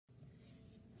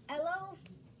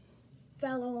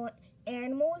fellow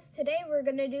animals. Today we're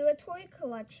gonna do a toy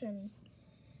collection.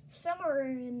 Some are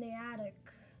in the attic.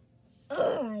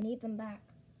 Ugh, I need them back.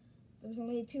 There's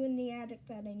only 2 in the attic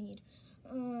that I need.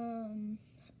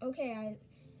 Okay,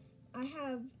 I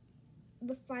have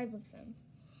the 5 of them.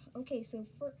 Okay, so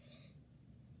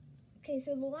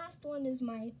the last one is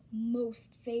my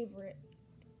most favorite.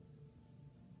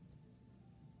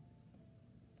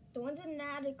 The ones in the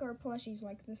attic are plushies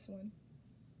like this one.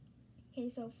 Okay,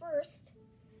 so first,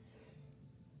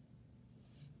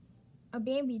 a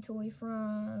Bambi toy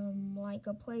from like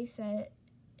a playset.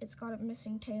 It's got a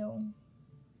missing tail.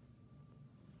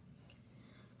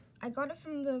 I got it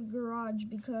from the garage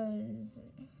because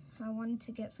I wanted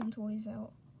to get some toys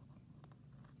out.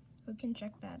 We can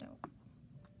check that out.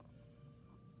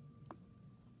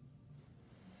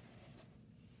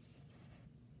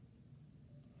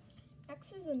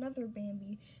 Next is another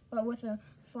Bambi, but with a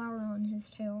flower on his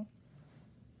tail.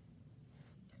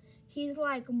 He's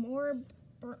like brown.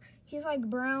 He's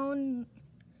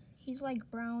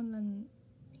brown than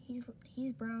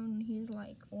he's brown. He's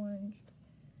like orange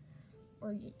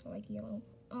or like yellow.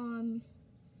 And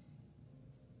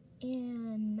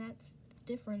that's the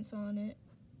difference on it.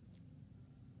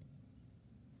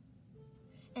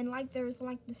 And like there's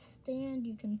like the stand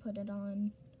you can put it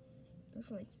on.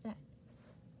 Just like that.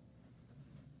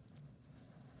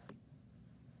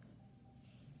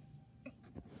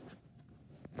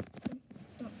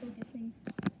 It's not focusing.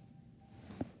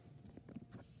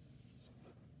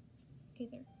 Okay,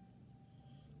 there.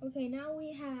 Okay, now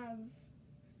we have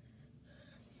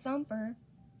Thumper.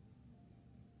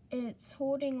 It's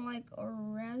holding like a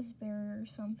raspberry or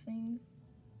something.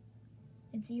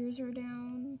 Its ears are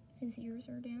down. His ears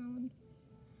are down.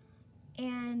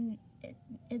 And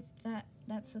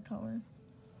that's the color.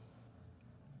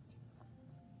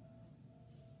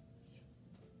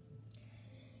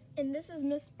 And this is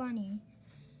Miss Bunny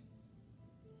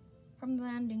from the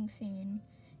ending scene.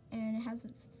 And it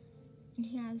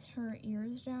has her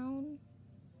ears down.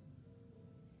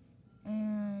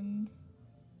 And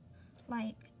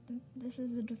like this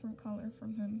is a different color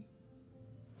from him.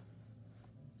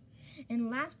 And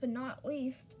last but not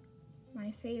least,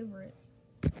 my favorite,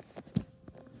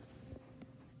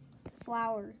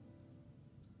 Flower.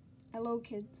 Hello,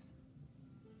 kids.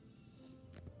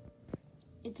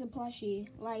 It's a plushie,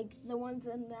 like the ones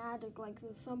in the attic, like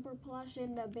the Thumper plush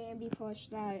and the Bambi plush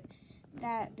that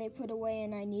they put away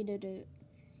and I needed it.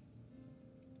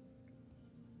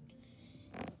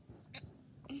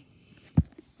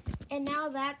 And now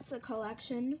that's the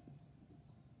collection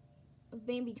of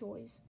Bambi toys.